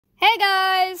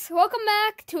guys, welcome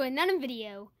back to another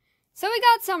video. So we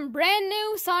got some brand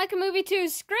new Sonic Movie 2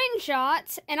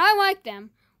 screenshots, and I like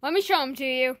them. Let me show them to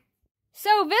you.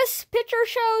 So this picture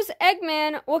shows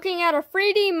Eggman looking at a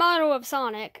 3D model of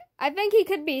Sonic. I think he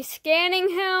could be scanning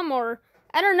him, or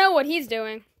I don't know what he's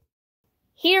doing.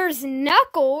 Here's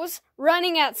Knuckles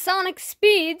running at Sonic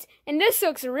speeds, and this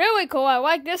looks really cool. I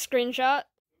like this screenshot.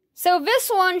 So this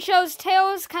one shows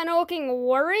Tails kind of looking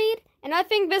worried, and I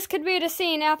think this could be the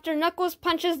scene after Knuckles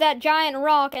punches that giant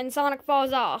rock and Sonic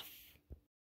falls off.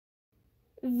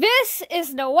 This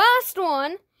is the last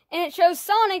one, and it shows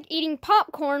Sonic eating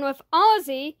popcorn with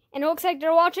Ozzy, and it looks like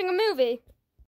they're watching a movie.